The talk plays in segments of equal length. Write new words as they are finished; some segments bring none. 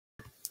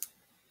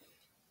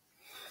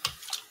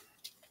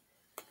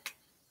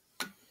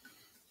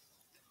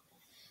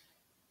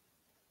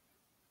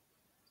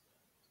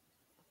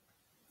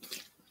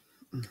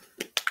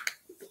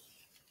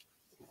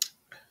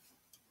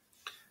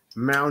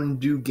Mountain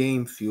Dew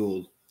Game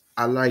Fuel.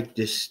 I like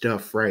this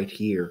stuff right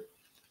here.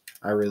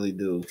 I really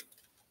do.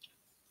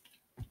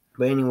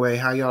 But anyway,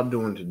 how y'all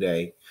doing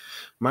today?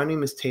 My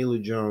name is Taylor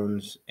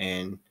Jones,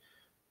 and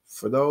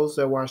for those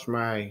that watched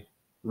my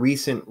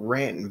recent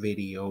rant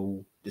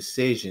video,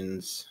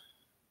 Decisions,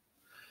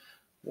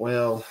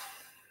 well,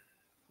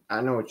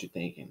 I know what you're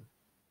thinking.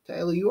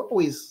 Taylor, you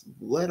always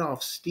let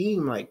off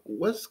steam. Like,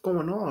 what's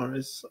going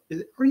on?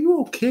 Are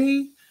you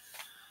okay?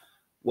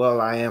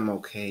 Well, I am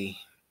okay.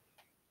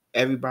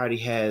 Everybody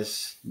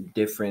has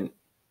different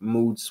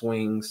mood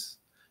swings,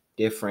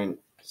 different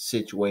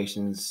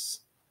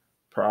situations,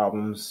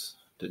 problems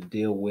to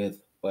deal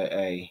with. But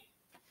hey,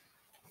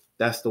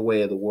 that's the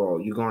way of the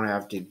world. You're going to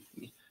have to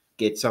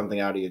get something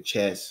out of your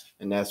chest.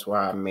 And that's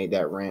why I made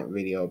that rant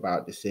video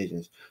about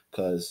decisions.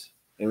 Because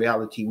in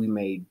reality, we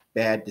made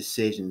bad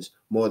decisions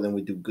more than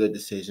we do good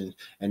decisions.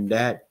 And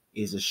that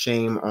is a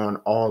shame on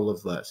all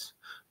of us.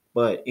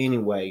 But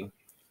anyway,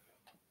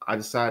 I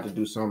decided to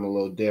do something a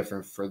little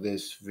different for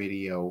this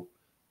video,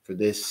 for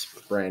this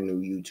brand new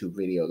YouTube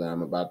video that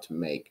I'm about to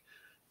make.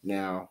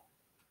 Now,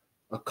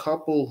 a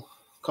couple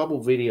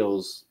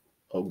videos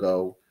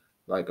ago,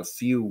 like a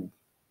few,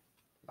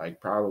 like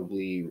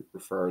probably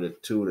refer to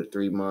 2 to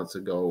 3 months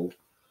ago,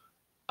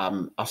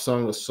 I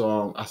sung a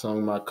song. I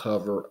sung my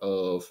cover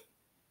of,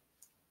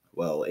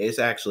 well, it's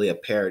actually a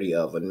parody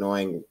of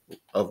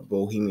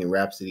Bohemian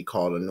Rhapsody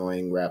called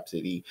Annoying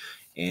Rhapsody,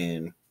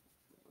 and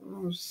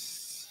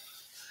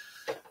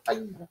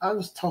I, I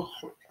was told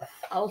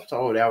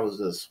that was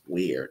just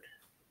weird.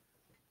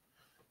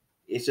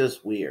 It's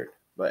just weird.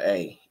 But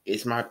hey,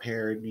 it's my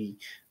parody.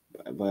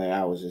 But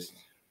I was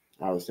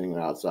thinking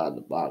outside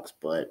the box.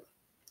 But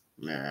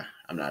nah,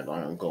 I'm not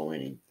going to go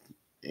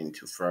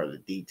into further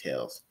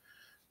details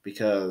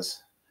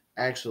because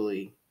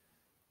actually,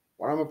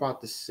 what I'm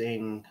about to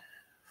sing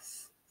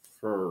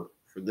for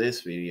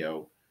this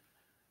video,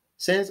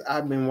 since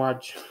I've been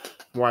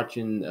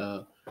watching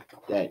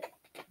that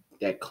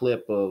that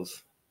clip of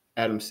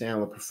Adam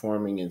Sandler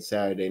performing in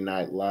Saturday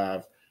Night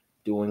Live,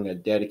 doing a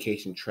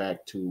dedication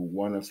track to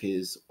one of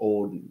his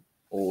old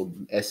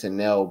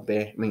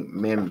SNL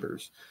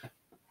members,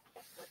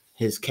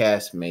 his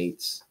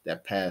castmates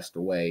that passed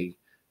away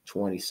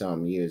 20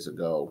 some years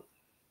ago.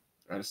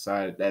 I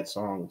decided that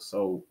song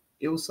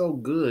it was so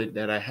good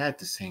that I had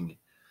to sing it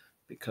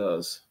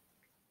because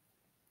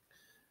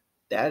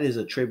that is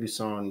a tribute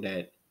song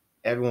that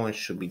everyone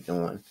should be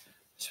doing,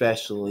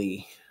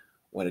 especially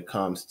when it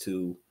comes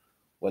to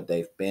what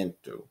they've been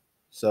through.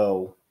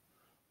 So,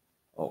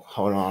 oh,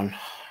 hold on.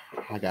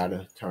 I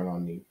gotta turn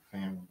on the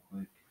fan real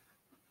quick.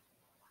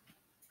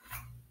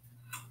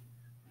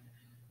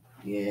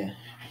 Yeah,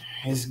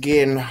 it's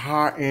getting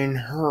hot in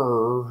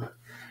her.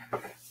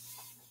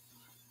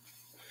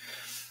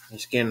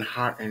 It's getting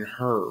hot in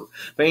her.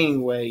 But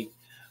anyway,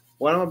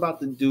 what I'm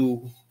about to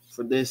do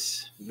for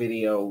this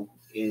video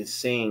is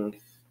sing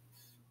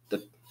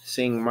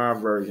my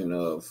version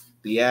of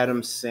the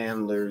Adam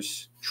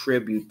Sandler's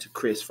tribute to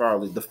Chris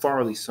Farley, the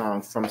Farley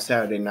song from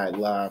Saturday Night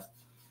Live,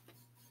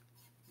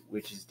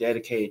 which is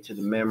dedicated to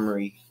the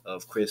memory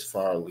of Chris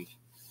Farley,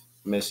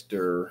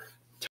 Mr.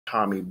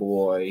 Tommy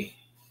Boy,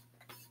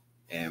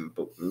 and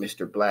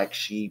Mr. Black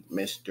Sheep,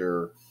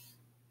 Mr.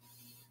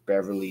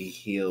 Beverly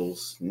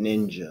Hills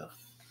Ninja,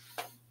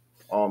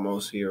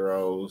 Almost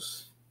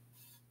Heroes.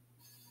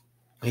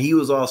 He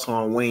was also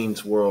on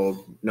Wayne's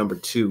World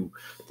 #2,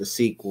 the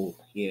sequel.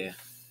 Yeah.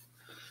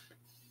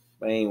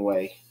 But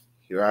anyway,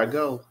 here I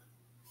go.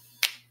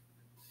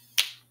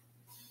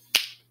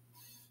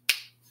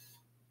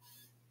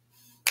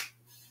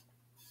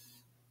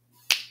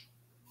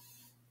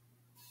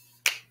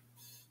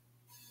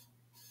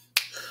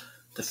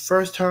 The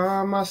first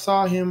time I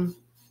saw him,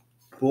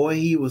 boy,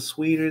 he was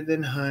sweeter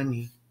than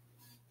honey.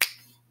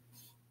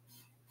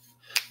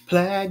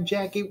 Plaid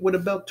jacket with a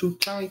belt too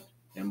tight,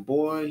 and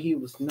boy, he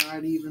was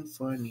not even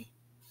funny.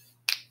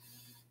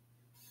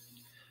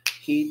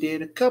 He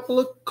did a couple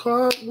of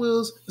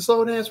cartwheels and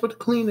slow dance with a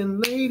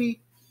cleaning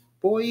lady.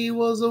 Boy, he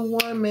was a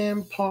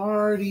one-man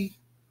party.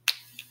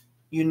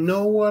 You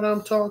know what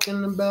I'm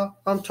talking about?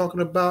 I'm talking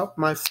about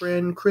my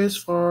friend Chris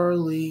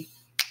Farley.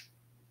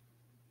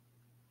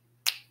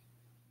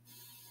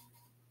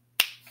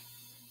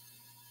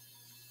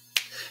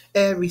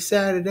 Every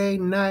Saturday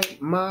night,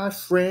 my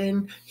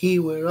friend, he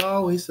would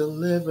always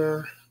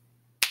deliver.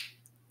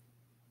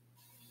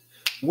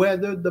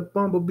 Whether the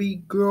bumblebee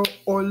girl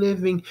or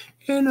living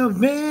in a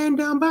van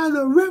down by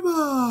the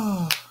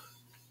river.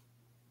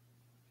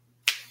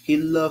 He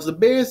loves the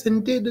Bears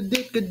and did the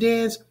Ditka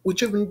dance with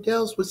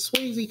Chippendales with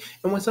Swayze.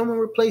 And when someone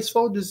replaced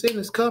Folgers in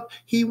his cup,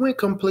 he went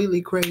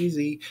completely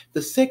crazy.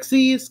 The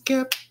sexiest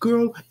kept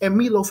girl and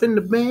Meatloaf in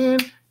the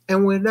band.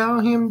 And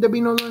without him, there'd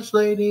be no Lunch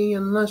Lady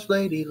in Lunch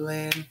Lady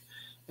Land.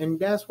 And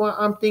that's why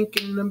I'm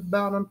thinking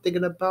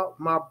about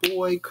my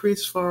boy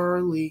Chris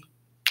Farley.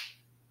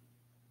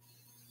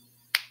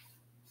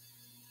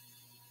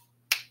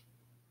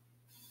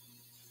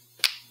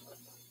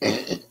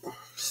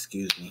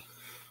 Excuse me.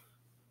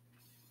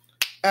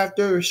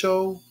 After a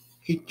show,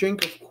 He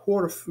drink a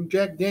quarter from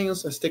Jack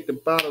Daniels and stick the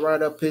bottle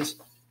right up his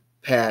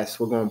pass.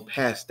 We're going to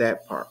pass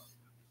that part.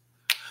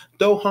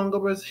 Though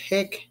hungover as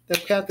heck, the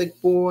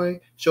Catholic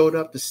boy showed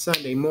up to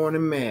Sunday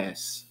morning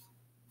mass.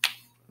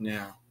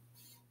 Now,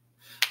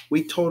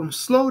 we told him,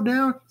 slow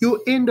down,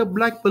 you'll end up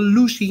like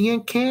Belushi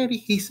and Candy.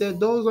 He said,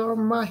 those are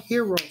my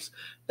heroes.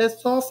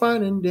 That's all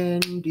fine and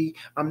dandy.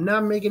 I'm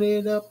not making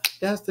it up.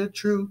 That's the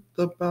truth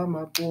about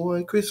my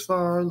boy, Chris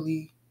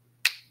Farley.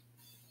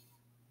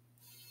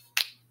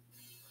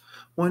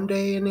 One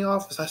day in the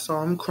office, I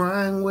saw him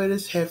crying with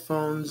his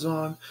headphones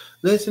on,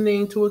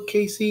 listening to a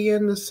Casey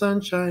and the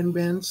Sunshine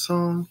Band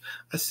song.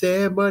 I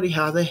said, buddy,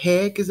 how the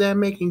heck is that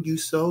making you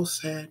so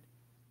sad?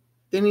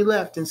 Then he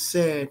laughed and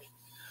said,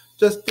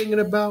 just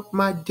thinking about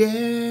my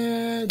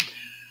dad.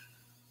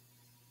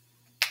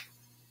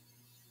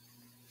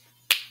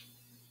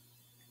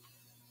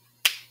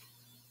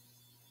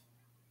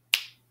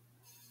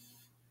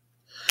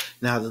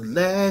 Now the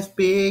last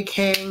big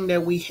hang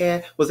that we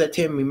had was at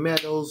Timmy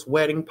Meadows'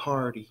 wedding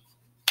party.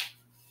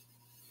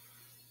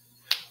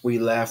 We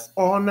laughed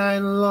all night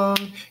long,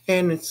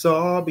 and it's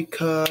all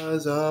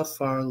because of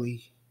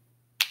Farley.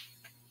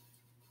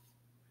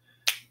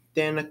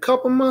 Then a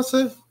couple months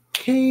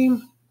later,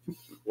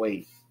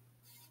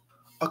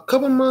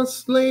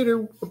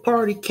 the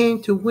party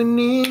came to an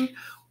end.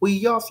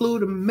 We all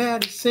flew to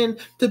Madison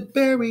to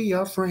bury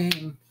our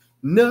friend.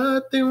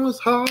 Nothing was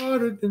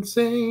harder than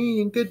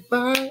saying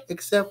goodbye,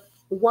 except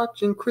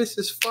watching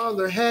Chris's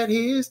father had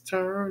his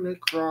turn to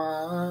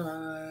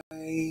cry.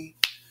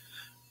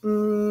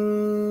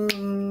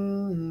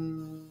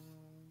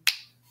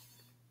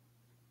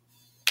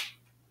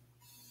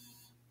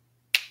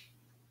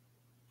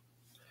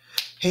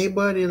 Hey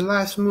buddy,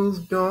 life's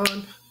moved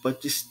on,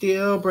 but you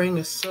still bring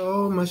us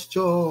so much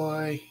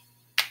joy.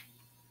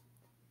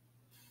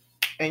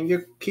 And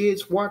your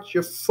kids watch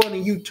your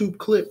funny YouTube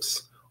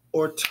clips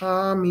or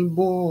Tommy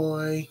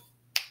Boy.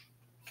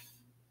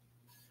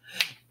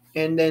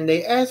 And then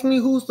they ask me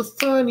who's the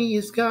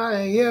funniest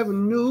guy I ever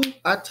knew.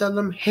 I tell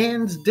them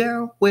hands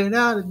down,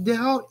 without a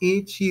doubt,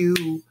 it's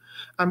you.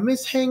 I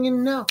miss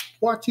hanging out,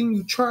 watching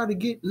you try to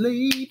get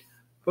laid.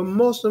 But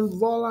most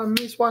of all, I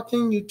miss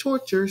watching you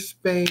torture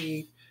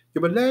Spade.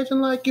 You're a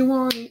legend like you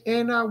wanted,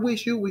 and I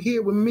wish you were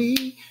here with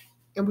me.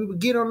 And we would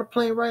get on the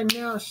plane right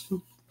now and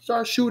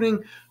start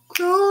shooting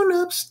Grown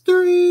Ups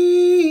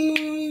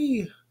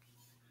 3.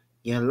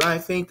 Yeah,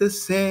 life ain't the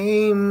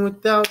same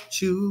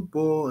without you,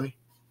 boy.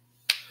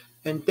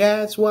 And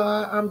that's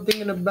why I'm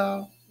thinking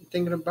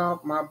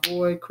about my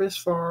boy Chris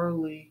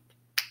Farley.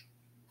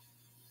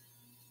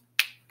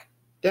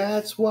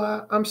 That's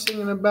why I'm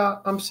singing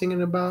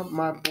about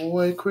my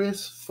boy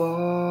Chris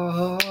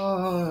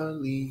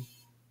Farley.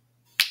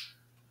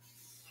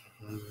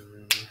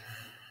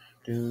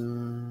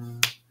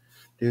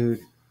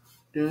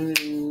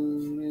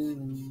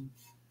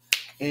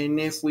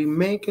 And if we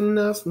make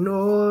enough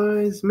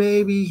noise,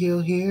 maybe he'll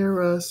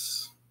hear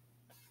us.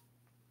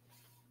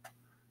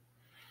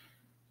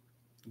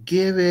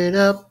 Give it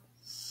up.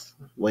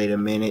 Wait a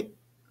minute.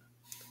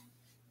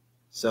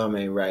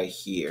 Something right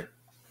here.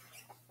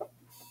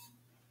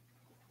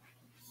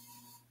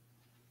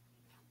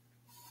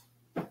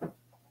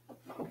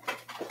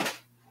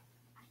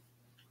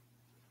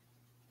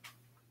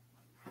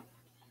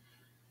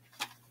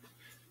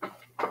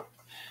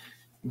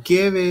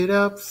 Give it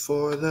up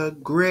for the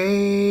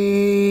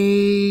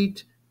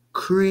great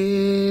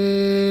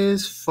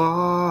Chris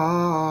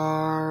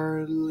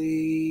Farley.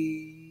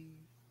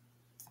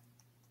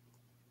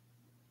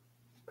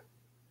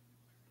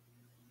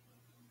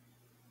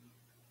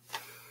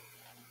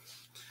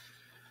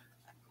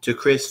 To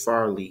Chris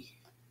Farley,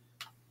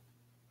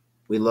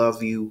 we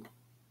love you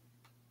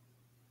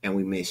and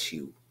we miss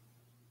you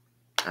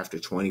after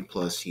 20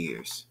 plus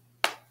years.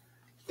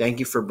 Thank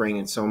you for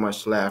bringing so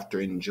much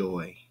laughter and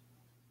joy.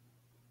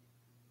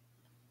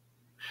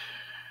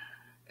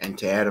 And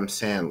to Adam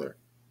Sandler,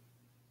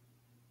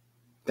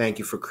 thank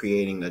you for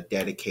creating a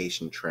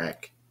dedication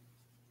track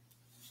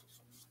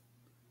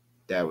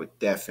that would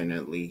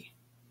definitely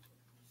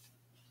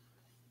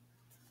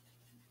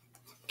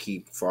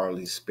keep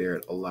Farley's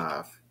spirit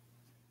alive.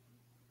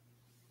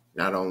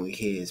 Not only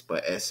his,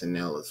 but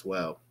SNL as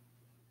well.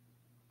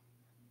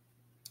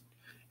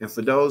 And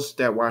for those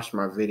that watched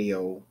my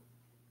video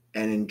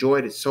and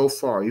enjoyed it so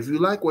far, if you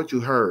like what you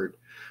heard,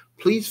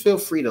 please feel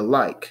free to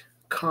like,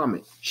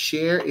 comment,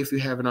 share if you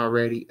haven't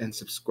already, and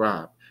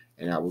subscribe.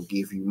 And I will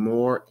give you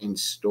more in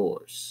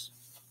stores.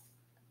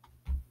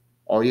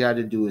 All you got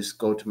to do is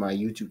go to my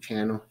YouTube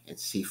channel and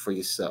see for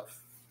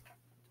yourself.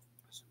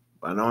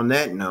 But on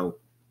that note,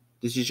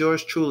 this is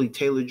yours truly,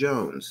 Taylor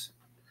Jones,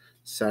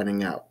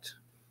 signing out.